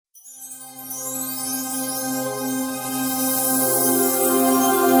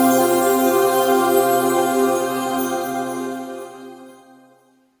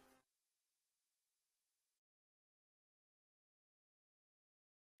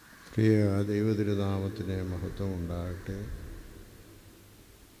പ്രിയ ദൈവതിരുനാമത്തിന് മഹത്വം ഉണ്ടാകട്ടെ.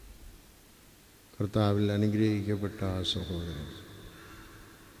 കർത്താവിൽ അനുഗ്രഹിക്കപ്പെട്ട സഹോദരൻ,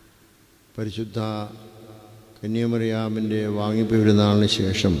 പരിശുദ്ധ കന്യാമറിയാമിൻ്റെ വാങ്ങിപ്പ് പെരുന്നാളിന്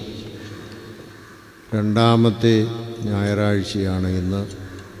ശേഷം രണ്ടാമത്തെ ഞായറാഴ്ചയാണ്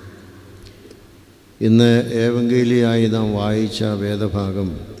ഇന്ന് ഏവങ്കേലിയായി നാം വായിച്ച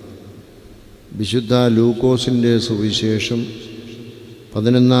വേദഭാഗം വിശുദ്ധ ലൂക്കോസിൻ്റെ സുവിശേഷം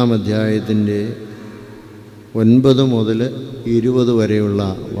 11-ാം അധ്യായത്തിൻ്റെ 9 മുതൽ 20 വരെയുള്ള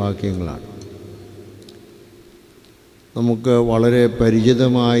വാക്യങ്ങളാണ്. നമുക്ക് വളരെ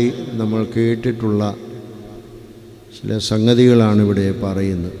പരിചിതമായി നമ്മൾ കേട്ടിട്ടുള്ള ചില സംഗതികളാണ് ഇവിടെ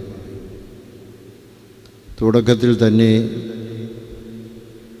പറയുന്നത്. തുടക്കത്തിൽ തന്നെ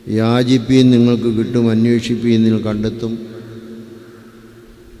യാചിപ്പീൻ നിങ്ങൾക്ക് കിട്ടും, അന്വേഷിപ്പീൻ നിങ്ങൾ കണ്ടെത്തും,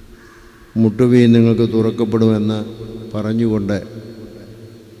 മുട്ടുവീൻ നിങ്ങൾക്ക് തുറക്കപ്പെടുമെന്ന് പറഞ്ഞുകൊണ്ട്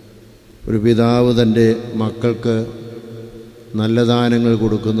ഒരു പിതാവ് തൻ്റെ മക്കൾക്ക് നല്ല ദാനങ്ങൾ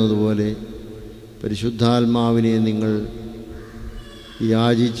കൊടുക്കുന്നത് പോലെ പരിശുദ്ധാത്മാവിനെ നിങ്ങൾ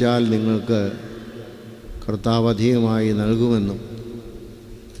യാചിച്ചാൽ നിങ്ങൾക്ക് കർത്താവ് അധികമായി നൽകുമെന്നും,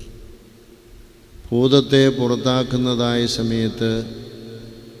 ഭൂതത്തെ പുറത്താക്കുന്നതായ സമയത്ത്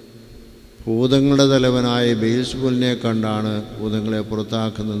ഭൂതങ്ങളുടെ തലവനായ ബെൽസെബൂലിനെ കണ്ടാണ് ഭൂതങ്ങളെ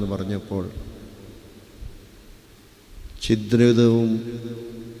പുറത്താക്കുന്നതെന്ന് പറഞ്ഞപ്പോൾ ഛിദ്രിതവും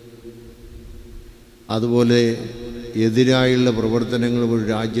അതുപോലെ എതിരായുള്ള പ്രവർത്തനങ്ങൾ ഒരു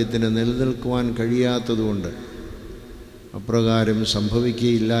രാജ്യത്തിന് നിലനിൽക്കുവാൻ കഴിയാത്തതുകൊണ്ട് അപ്രകാരം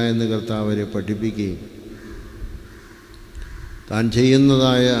സംഭവിക്കുകയില്ല എന്ന് കർത്താവ് അവരെ പഠിപ്പിക്കുകയും താൻ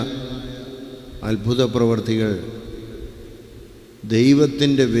ചെയ്യുന്നതായ അത്ഭുത പ്രവർത്തികൾ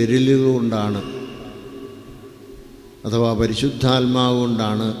ദൈവത്തിൻ്റെ വിരലുകൊണ്ടാണ് അഥവാ പരിശുദ്ധാത്മാവ്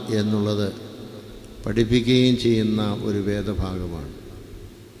കൊണ്ടാണ് എന്നുള്ളത് പഠിപ്പിക്കുകയും ചെയ്യുന്ന ഒരു വേദഭാഗമാണ്.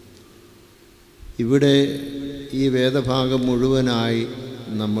 ഇവിടെ ഈ വേദഭാഗം മുഴുവനായി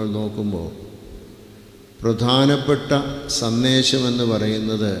നമ്മൾ നോക്കുമ്പോൾ പ്രധാനപ്പെട്ട സന്ദേശമെന്ന്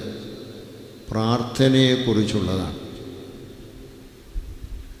പറയുന്നത് പ്രാർത്ഥനയെക്കുറിച്ചുള്ളതാണ്.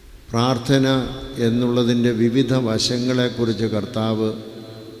 പ്രാർത്ഥന എന്നുള്ളതിൻ്റെ വിവിധ വശങ്ങളെക്കുറിച്ച് കർത്താവ്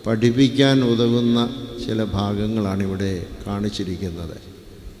പഠിപ്പിക്കാൻ ഉതകുന്ന ചില ഭാഗങ്ങളാണ് ഇവിടെ കാണിച്ചിരിക്കുന്നത്.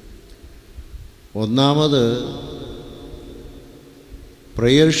 ഒന്നാമത്,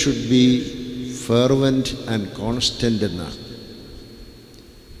 prayer should be fervent and constant എന്നാണ്.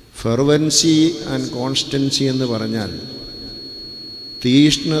 ഫെർവൻസി ആൻഡ് കോൺസ്റ്റൻസി എന്ന് പറഞ്ഞാൽ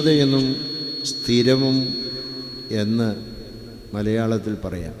തീഷ്ണതയെന്നും സ്ഥിരവും എന്ന് മലയാളത്തിൽ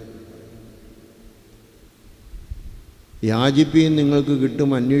പറയാം. യാചിപ്പീൻ നിങ്ങൾക്ക് കിട്ടും,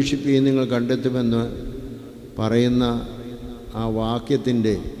 അന്വേഷിപ്പീൻ നിങ്ങൾ കണ്ടെത്തുമെന്ന് പറയുന്ന ആ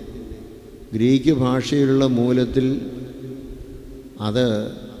വാക്യത്തിൻ്റെ ഗ്രീക്ക് ഭാഷയിലുള്ള മൂലത്തിൽ അത്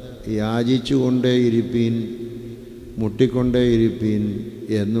യാചിച്ചുകൊണ്ടേയിരിപ്പീൻ, മുട്ടിക്കൊണ്ടേയിരിപ്പീൻ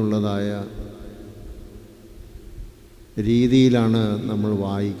എന്നുള്ളതായ രീതിയിലാണ് നമ്മൾ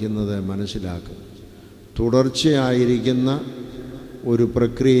വായിക്കുന്നത്, മനസ്സിലാക്കുന്നത്. തുടർച്ചയായിരിക്കുന്ന ഒരു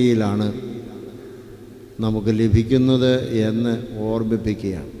പ്രക്രിയയിലാണ് നമുക്ക് ലഭിക്കുന്നത് എന്ന്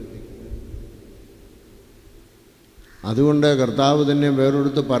ഓർമ്മിപ്പിക്കുകയാണ്. അതുകൊണ്ട് കർത്താവ് തന്നെ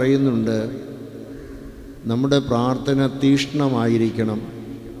വേറൊരിടത്ത് പറയുന്നുണ്ട്, നമ്മുടെ പ്രാർത്ഥന തീഷ്ണമായിരിക്കണം,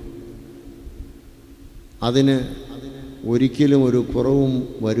 അതിന് ഒരിക്കലും ഒരു കുറവും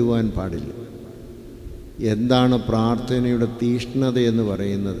വരുവാൻ പാടില്ല. എന്താണ് പ്രാർത്ഥനയുടെ തീഷ്ണത എന്ന്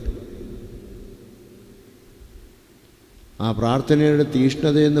പറയുന്നത്? ആ പ്രാർത്ഥനയുടെ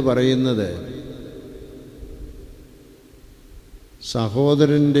തീഷ്ണത എന്ന് പറയുന്നത്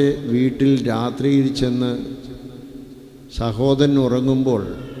സഹോദരൻ്റെ വീട്ടിൽ രാത്രിയിൽ ചെന്ന് സഹോദരൻ ഉറങ്ങുമ്പോൾ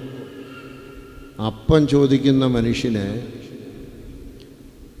അപ്പം ചോദിക്കുന്ന മനുഷ്യന്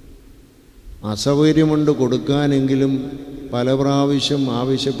അസൗകര്യമുണ്ട് കൊടുക്കാനെങ്കിലും പല പ്രാവശ്യം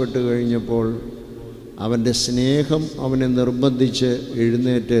ആവശ്യപ്പെട്ട് കഴിഞ്ഞപ്പോൾ അവൻ്റെ സ്നേഹം അവനെ നിർബന്ധിച്ച്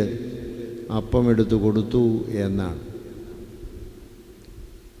എഴുന്നേറ്റ് അപ്പം എടുത്തു കൊടുത്തു എന്നാണ്.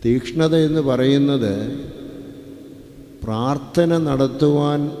 തീക്ഷ്ണത എന്ന് പറയുന്നത് പ്രാർത്ഥന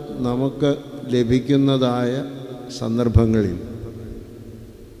നടത്തുവാൻ നമുക്ക് ലഭിക്കുന്നതായ സന്ദർഭങ്ങളിൽ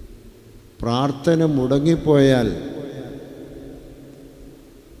പ്രാർത്ഥന മുടങ്ങിപ്പോയാൽ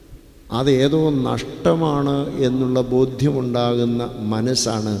അതേതോ നഷ്ടമാണ് എന്നുള്ള ബോധ്യമുണ്ടാകുന്ന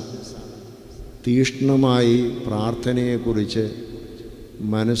മനസ്സാണ് തീഷ്ണമായി പ്രാർത്ഥനയെക്കുറിച്ച്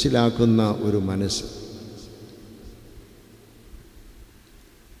മനസ്സിലാക്കുന്ന ഒരു മനസ്സ്.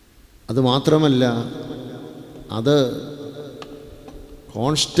 അതുമാത്രമല്ല, അത്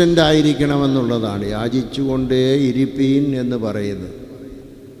കോൺസ്റ്റൻ്റ് ആയിരിക്കണമെന്നുള്ളതാണ്. യാചിച്ചുകൊണ്ടേ ഇരിപ്പീൻ എന്ന് പറയുന്നത്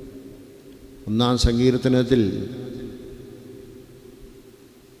 1-ാം സങ്കീർത്തനത്തിൽ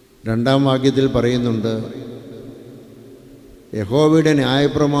 2-ാം വാക്യത്തിൽ പറയുന്നുണ്ട്, യഹോവയുടെ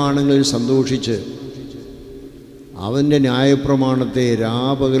ന്യായപ്രമാണങ്ങളിൽ സന്തോഷിച്ച് അവൻ്റെ ന്യായപ്രമാണത്തെ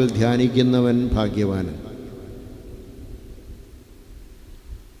രാപകൽ ധ്യാനിക്കുന്നവൻ ഭാഗ്യവാൻ.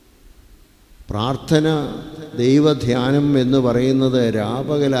 പ്രാർത്ഥന, ദൈവധ്യാനം എന്ന് പറയുന്നത്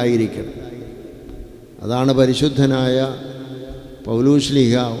രാപകലായിരിക്കണം. അതാണ് പരിശുദ്ധനായ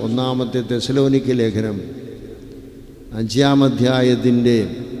പൗലോസ്ലീഹ 1-ാമത്തെ തെസ്സലോനിക്ക ലേഖനം 5-ാം അധ്യായത്തിൻ്റെ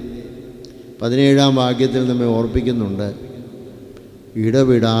 17-ാം വാക്യത്തിൽ നമ്മെ ഓർപ്പിക്കുന്നുണ്ട്,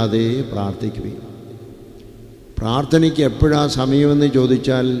 ഇടവിടാതെ പ്രാർത്ഥിക്കുകയും. പ്രാർത്ഥനയ്ക്ക് എപ്പോഴാണ് സമയമെന്ന്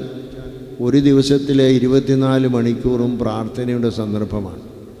ചോദിച്ചാൽ ഒരു ദിവസത്തിലെ 24 മണിക്കൂറും പ്രാർത്ഥനയുടെ സന്ദർഭമാണ്.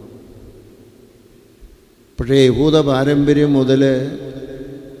 പക്ഷേ യഹൂദ പാരമ്പര്യം മുതൽ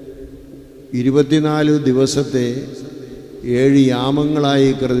 24 ദിവസത്തെ 7 യാമങ്ങളായി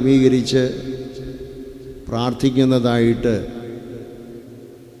ക്രമീകരിച്ച് പ്രാർത്ഥിക്കുന്നതായിട്ട്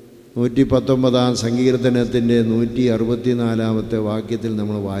 119-ാം സങ്കീർത്തനത്തിൻ്റെ 164-ാമത്തെ വാക്യത്തിൽ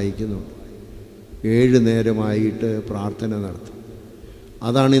നമ്മൾ വായിക്കുന്നുണ്ട്. 7 നേരമായിട്ട് പ്രാർത്ഥന നടത്തും.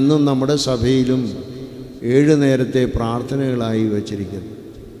 അതാണ് ഇന്നും നമ്മുടെ സഭയിലും 7 നേരത്തെ പ്രാർത്ഥനകളായി വച്ചിരിക്കുന്നത്.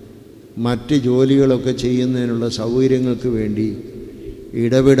 മറ്റ് ജോലികളൊക്കെ ചെയ്യുന്നതിനുള്ള സൗകര്യങ്ങൾക്ക് വേണ്ടി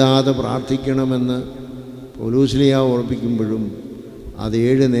ഇടവിടാതെ പ്രാർത്ഥിക്കണമെന്ന് പൗലോസ്ലീഹ ഓർപ്പിക്കുമ്പോഴും അത്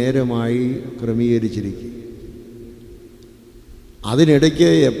 7 നേരമായി ക്രമീകരിച്ചിരിക്കും. അതിനിടയ്ക്ക്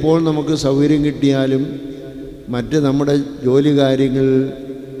എപ്പോൾ നമുക്ക് സൗകര്യം കിട്ടിയാലും മറ്റ് നമ്മുടെ ജോലി കാര്യങ്ങൾ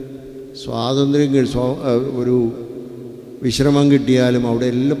സ്വാതന്ത്ര്യം ഒരു വിശ്രമം കിട്ടിയാലും അവിടെ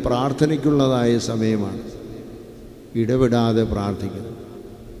എല്ലാം പ്രാർത്ഥനയ്ക്കുള്ളതായ സമയമാണ്. ഇടവിടാതെ പ്രാർത്ഥിക്കുന്നത്.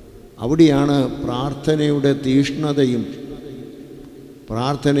 അവിടെയാണ് പ്രാർത്ഥനയുടെ തീഷ്ണതയും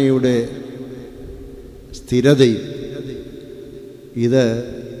പ്രാർത്ഥനയുടെ സ്ഥിരതയും. ഇത്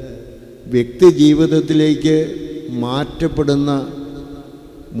വ്യക്തി ജീവിതത്തിലേക്ക് മാറ്റപ്പെടുന്ന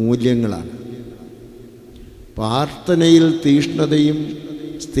മൂല്യങ്ങളാണ്. പ്രാർത്ഥനയിൽ തീഷ്ണതയും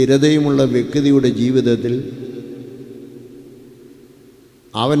സ്ഥിരതയുമുള്ള വ്യക്തിയുടെ ജീവിതത്തിൽ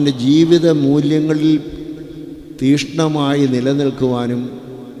അവൻ്റെ ജീവിത മൂല്യങ്ങളിൽ തീഷ്ണമായി നിലനിൽക്കുവാനും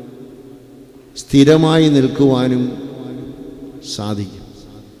സ്ഥിരമായി നിൽക്കുവാനും സാധിക്കും.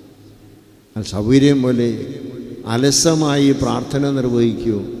 സൗകര്യം പോലെ അലസമായി പ്രാർത്ഥന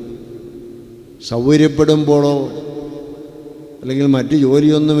നിർവഹിക്കുകയോ സൗകര്യപ്പെടുമ്പോഴോ അല്ലെങ്കിൽ മറ്റ്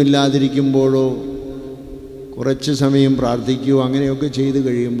ജോലിയൊന്നുമില്ലാതിരിക്കുമ്പോഴോ കുറച്ച് സമയം പ്രാർത്ഥിക്കുകയോ അങ്ങനെയൊക്കെ ചെയ്തു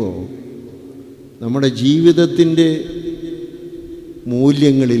കഴിയുമ്പോൾ നമ്മുടെ ജീവിതത്തിൻ്റെ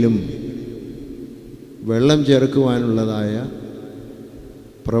മൂല്യങ്ങളിലും വെള്ളം ചേർക്കുവാനുള്ളതായ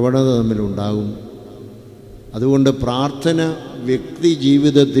പ്രവണത തമ്മിലുണ്ടാകും. അതുകൊണ്ട് പ്രാർത്ഥന വ്യക്തി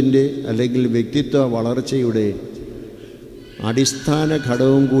ജീവിതത്തിൻ്റെ അല്ലെങ്കിൽ വ്യക്തിത്വ വളർച്ചയുടെ അടിസ്ഥാന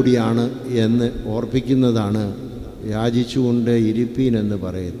ഘടകവും കൂടിയാണ് എന്ന് ഓർപ്പിക്കുന്നതാണ് യാചിച്ചുകൊണ്ട് ഇരിപ്പീൻ എന്ന്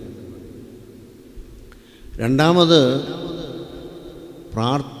പറയുന്നത്. രണ്ടാമത്,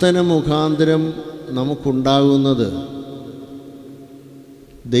 പ്രാർത്ഥന മുഖാന്തരം നമുക്കുണ്ടാകുന്നത്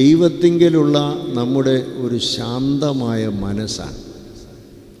ദൈവത്തിങ്കലുള്ള നമ്മുടെ ഒരു ശാന്തമായ മനസ്സാണ്.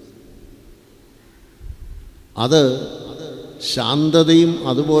 അത് ശാന്തതയും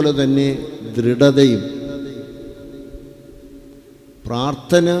അതുപോലെ തന്നെ ദൃഢതയും.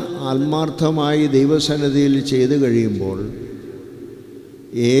 പ്രാർത്ഥന ആത്മാർത്ഥമായി ദൈവസന്നിധിയിൽ ചെയ്തു കഴിയുമ്പോൾ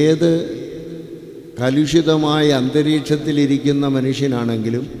ഏത് കലുഷിതമായ അന്തരീക്ഷത്തിലിരിക്കുന്ന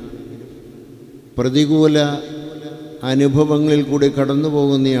മനുഷ്യനാണെങ്കിലും പ്രതികൂല അനുഭവങ്ങളിൽ കൂടി കടന്നു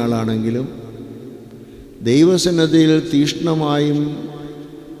പോകുന്നയാളാണെങ്കിലും ദൈവസന്നിധിയിൽ തീഷ്ണമായും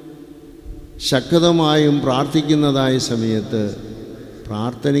ശക്തമായും പ്രാർത്ഥിക്കുന്നതായ സമയത്ത്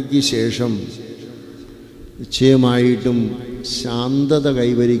പ്രാർത്ഥനയ്ക്ക് ശേഷം നിശ്ചയമായിട്ടും ശാന്തത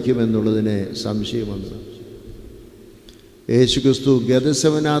കൈവരിക്കുമെന്നുള്ളതിന് സംശയമൊന്നും. യേശുക്രിസ്തു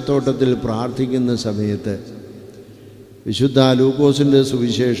ഗെത്സമനാ തോട്ടത്തിൽ പ്രാർത്ഥിക്കുന്ന സമയത്ത് വിശുദ്ധ ലൂക്കോസിൻ്റെ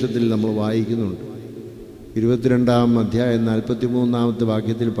സുവിശേഷത്തിൽ നമ്മൾ വായിക്കുന്നുണ്ട്. 22-ാം അധ്യായം 43-ാമത്തെ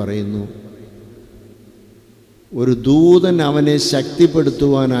വാക്യത്തിൽ പറയുന്നു, ഒരു ദൂതൻ അവനെ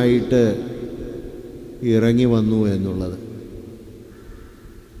ശക്തിപ്പെടുത്തുവാനായിട്ട് ഇറങ്ങി വന്നു എന്നുള്ളത്.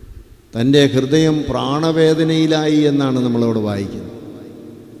 തൻ്റെ ഹൃദയം പ്രാണവേദനയിലായി എന്നാണ് നമ്മളവിടെ വായിക്കുന്നത്.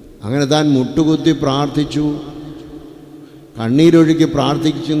 അങ്ങനെ താൻ മുട്ടുകുത്തി പ്രാർത്ഥിച്ചു, കണ്ണീരൊഴുക്കി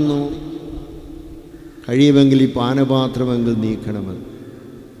പ്രാർത്ഥിക്കുന്നു, കഴിയുമെങ്കിൽ ഈ പാനപാത്രമെങ്കിൽ നീക്കണമെന്ന്.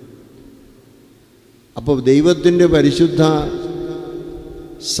 അപ്പോൾ ദൈവത്തിൻ്റെ പരിശുദ്ധ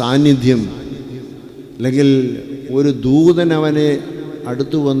സാന്നിധ്യം അല്ലെങ്കിൽ ഒരു ദൂതൻ അവനെ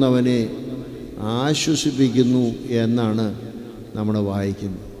അടുത്തു വന്നവനെ ആശ്വസിപ്പിക്കുന്നു എന്നാണ് നമ്മൾ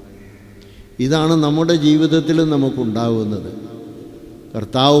വായിക്കുന്നത്. ഇതാണ് നമ്മുടെ ജീവിതത്തിൽ നമുക്കുണ്ടാകുന്നത്.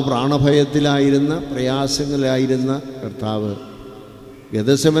 കർത്താവ് പ്രാണഭയത്തിലായിരുന്ന, പ്രയാസങ്ങളിലായിരുന്ന കർത്താവ്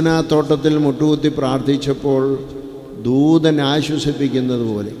ഗെത്സമനാ തോട്ടത്തിൽ മുട്ടുകുത്തി പ്രാർത്ഥിച്ചപ്പോൾ ദൂതൻ ആശ്വസിപ്പിക്കുന്നത്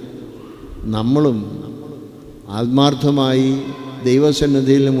പോലെ നമ്മളും ആത്മാർത്ഥമായി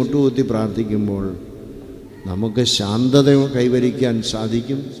ദൈവസന്നിധിയിൽ മുട്ടുകുത്തി പ്രാർത്ഥിക്കുമ്പോൾ നമുക്ക് ശാന്തത കൈവരിക്കാൻ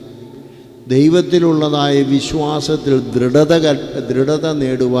സാധിക്കും. ദൈവത്തിലുള്ളതായ വിശ്വാസത്തിൽ ദൃഢത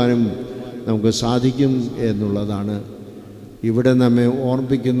നേടുവാനും നമുക്ക് സാധിക്കും എന്നുള്ളതാണ് ഇവിടെ നമ്മെ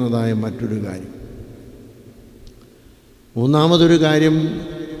ഓർമ്മിപ്പിക്കുന്നതായ മറ്റൊരു കാര്യം. മൂന്നാമതൊരു കാര്യം,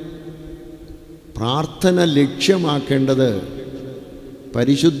 പ്രാർത്ഥന ലക്ഷ്യമാക്കേണ്ടത്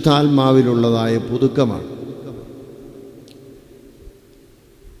പരിശുദ്ധാത്മാവിലുള്ളതായ പുതുക്കമാണ്.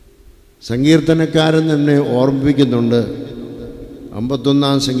 സങ്കീർത്തനക്കാരൻ തന്നെ ഓർമ്മിപ്പിക്കുന്നുണ്ട്.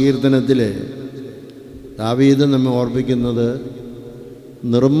 51-ാം സങ്കീർത്തനത്തിൽ ദാവീദ് നമ്മെ ഓർമ്മിക്കുന്നത്,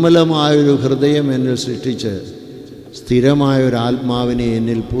 നിർമ്മലമായൊരു ഹൃദയം എന്നിൽ സൃഷ്ടിച്ച് സ്ഥിരമായൊരാത്മാവിനെ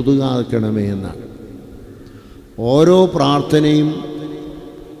എന്നിൽ പുതുക്കാക്കണമേ എന്നാണ്. ഓരോ പ്രാർത്ഥനയും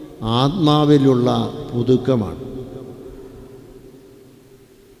ആത്മാവിലുള്ള പുതുക്കമാണ്.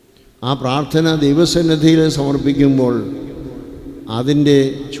 ആ പ്രാർത്ഥന ദൈവസന്നിധിയിൽ സമർപ്പിക്കുമ്പോൾ അതിൻ്റെ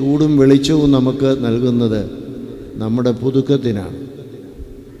ചൂടും വെളിച്ചവും നമുക്ക് നൽകുന്നത് നമ്മുടെ പുതുക്കത്തിനാണ്.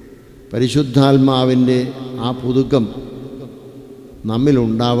 പരിശുദ്ധാത്മാവിൻ്റെ ആ പുതുക്കം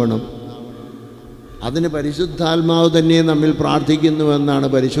നമ്മിലുണ്ടാവണം. അതിന് പരിശുദ്ധാത്മാവ് തന്നെ നമ്മിൽ പ്രാർത്ഥിക്കുന്നുവെന്നാണ്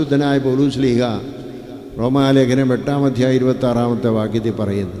പരിശുദ്ധനായ പൗലോസ്ലീഹ റോമാലേഖനം 8-ാം അധ്യായം 26-ാമത്തെ വാക്യത്തിൽ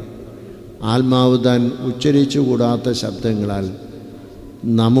പറയുന്നത്. ആത്മാവ് താൻ ഉച്ചരിച്ചുകൂടാത്ത ശബ്ദങ്ങളാൽ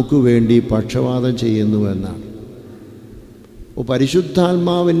നമുക്ക് വേണ്ടി പക്ഷവാദം ചെയ്യുന്നുവെന്നാണ്.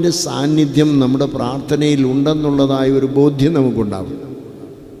 പരിശുദ്ധാത്മാവിൻ്റെ സാന്നിധ്യം നമ്മുടെ പ്രാർത്ഥനയിൽ ഉണ്ടെന്നുള്ളതായ ഒരു ബോധ്യം നമുക്കുണ്ടാകും.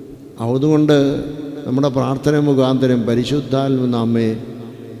 അതുകൊണ്ട് നമ്മുടെ പ്രാർത്ഥന മുഖാന്തരം പരിശുദ്ധാത്മ നമ്മെ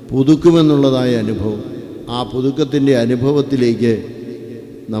പുതുക്കുമെന്നുള്ളതായ അനുഭവം, ആ പുതുക്കത്തിൻ്റെ അനുഭവത്തിലേക്ക്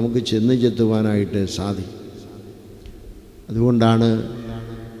നമുക്ക് ചെത്തുവാനായിട്ട് സാധിക്കും. അതുകൊണ്ടാണ്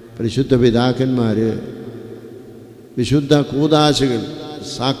പരിശുദ്ധ പിതാക്കന്മാർ വിശുദ്ധ കൂദാശകൾ,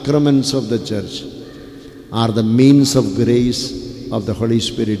 sacraments of the church are the means of grace of the holy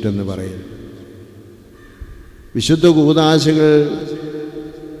spirit എന്ന് പറയുന്നു. വിശുദ്ധ കൂദാശകൾ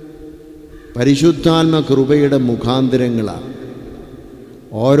പരിശുദ്ധാത്മ കൃപയുടെ മുഖാന്തരങ്ങളാണ്.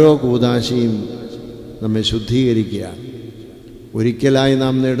 ഓരോ കൂദാശയും നമ്മെ ശുദ്ധീകരിക്കുകയാണ്. ഒരിക്കലായി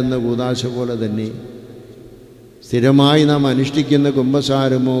നാം നേടുന്ന കൂദാശ പോലെ തന്നെ സ്ഥിരമായി നാം അനുഷ്ഠിക്കുന്ന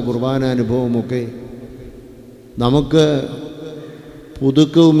കുമ്പസാരമോ കുർബാനാനുഭവമൊക്കെ നമുക്ക്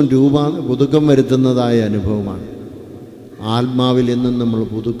പുതുക്കം വരുത്തുന്നതായ അനുഭവമാണ്. ആത്മാവിൽ എന്നും നമ്മൾ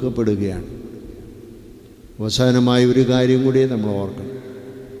പുതുക്കപ്പെടുകയാണ്. അവസാനമായ ഒരു കാര്യം കൂടി നമ്മൾ ഓർക്കണം.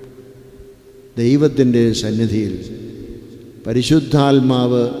 ദൈവത്തിൻ്റെ സന്നിധിയിൽ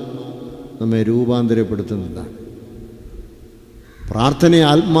പരിശുദ്ധാത്മാവ് നമ്മെ രൂപാന്തരപ്പെടുത്തുന്നതാണ്. പ്രാർത്ഥന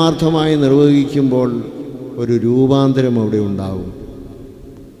ആത്മാർത്ഥമായി നിർവഹിക്കുമ്പോൾ ഒരു രൂപാന്തരം അവിടെ ഉണ്ടാവും.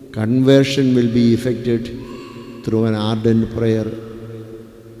 Conversion will be effected through an ardent prayer.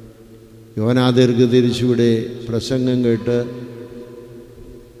 യോനാ ദീർഘദരിശിയുടെ പ്രസംഗം കേട്ട്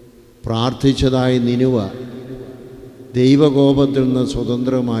പ്രാർത്ഥിച്ചതായി നിനുവ ദൈവകോപത്തിൽ നിന്ന്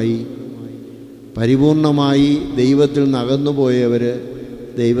സ്വതന്ത്രമായി പരിപൂർണമായി ദൈവത്തിൽ നിന്ന് അകന്നുപോയവർ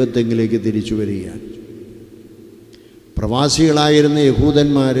ദൈവത്തെങ്കിലേക്ക് തിരിച്ചു വരികയാണ്. പ്രവാസികളായിരുന്ന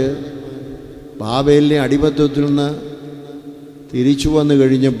യഹൂദന്മാർ ബാബേലിലെ അടിമത്തത്തിൽ നിന്ന് തിരിച്ചു വന്നു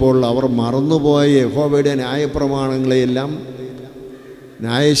കഴിഞ്ഞപ്പോൾ അവർ മറന്നുപോയ യഹോവയുടെ ന്യായപ്രമാണങ്ങളെയെല്ലാം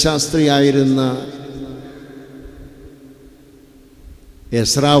ന്യായശാസ്ത്രിയായിരുന്ന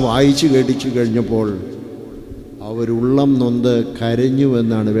എസ്രാ വായിച്ചു കേട്ടിച്ചു കഴിഞ്ഞപ്പോൾ അവരുള്ളം നൊന്ത്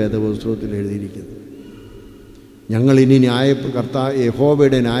കരഞ്ഞുവെന്നാണ് വേദപുസ്തകത്തിൽ എഴുതിയിരിക്കുന്നത്. ഞങ്ങളിനി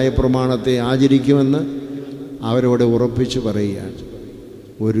യഹോവയുടെ ന്യായപ്രമാണത്തെ ആചരിക്കുമെന്ന് അവരോട് ഉറപ്പിച്ച് പറയുകയാണ്.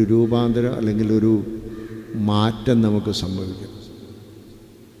 ഒരു രൂപാന്തരം അല്ലെങ്കിൽ ഒരു മാറ്റം നമുക്ക് സംഭവിക്കും.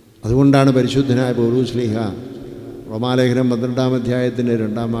 അതുകൊണ്ടാണ് പരിശുദ്ധനായ പൗലോസ്ലീഹ റോമാലേഖനം 12-ാം അധ്യായത്തിൻ്റെ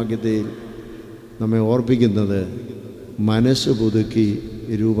 2-ാം വാക്യത്തിൽ നമ്മെ ഓർപ്പിക്കുന്നത്, മനസ്സ് പുതുക്കി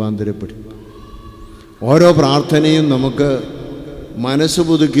രൂപാന്തരപ്പെടും. ഓരോ പ്രാർത്ഥനയും നമുക്ക് മനസ്സ്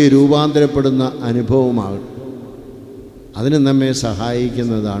പുതുക്കി രൂപാന്തരപ്പെടുന്ന അനുഭവമാകും. അതിന് നമ്മെ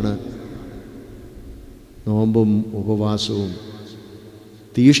സഹായിക്കുന്നതാണ് നോമ്പും ഉപവാസവും.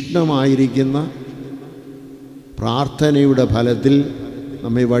 തീഷ്ണമായിരിക്കുന്ന പ്രാർത്ഥനയുടെ ഫലത്തിൽ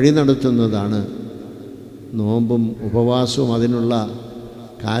നമ്മെ വഴി നടത്തുന്നതാണ് നോമ്പും ഉപവാസവും. അതിനുള്ള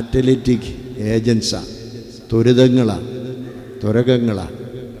കാറ്റലിറ്റിക് ഏജൻസാണ്, ത്വരകങ്ങളാണ്.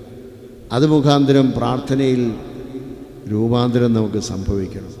 അത് മുഖാന്തരം പ്രാർത്ഥനയിൽ രൂപാന്തരം നമുക്ക്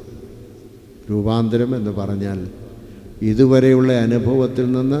സംഭവിക്കണം. രൂപാന്തരം എന്ന് പറഞ്ഞാൽ ഇതുവരെയുള്ള അനുഭവത്തിൽ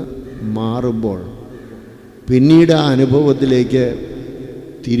നിന്ന് മാറുമ്പോൾ പിന്നീട് ആ അനുഭവത്തിലേക്ക്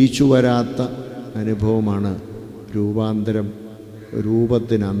തിരിച്ചു വരാത്ത അനുഭവമാണ് രൂപാന്തരം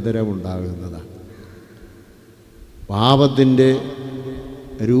രൂപത്തിന് അന്തരമുണ്ടാകുന്നതാണ്. പാപത്തിൻ്റെ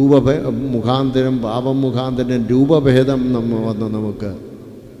മുഖാന്തരം, പാപം മുഖാന്തരം രൂപഭേദം വന്ന് നമുക്ക്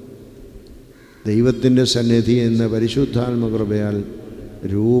ദൈവത്തിൻ്റെ സന്നിധി എന്ന പരിശുദ്ധാത്മകൃപയാൽ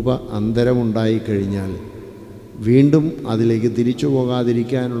അന്തരമുണ്ടായിക്കഴിഞ്ഞാൽ വീണ്ടും അതിലേക്ക് തിരിച്ചു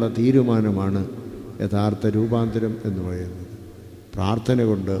പോകാതിരിക്കാനുള്ള തീരുമാനമാണ് യഥാർത്ഥ രൂപാന്തരം എന്ന് പറയുന്നത്. പ്രാർത്ഥന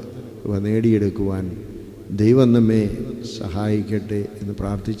കൊണ്ട് ഇവ നേടിയെടുക്കുവാൻ ദൈവം നമ്മെ സഹായിക്കട്ടെ എന്ന്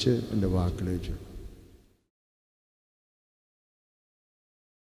പ്രാർത്ഥിച്ച് എൻ്റെ വാക്കുകൾ വെച്ചു.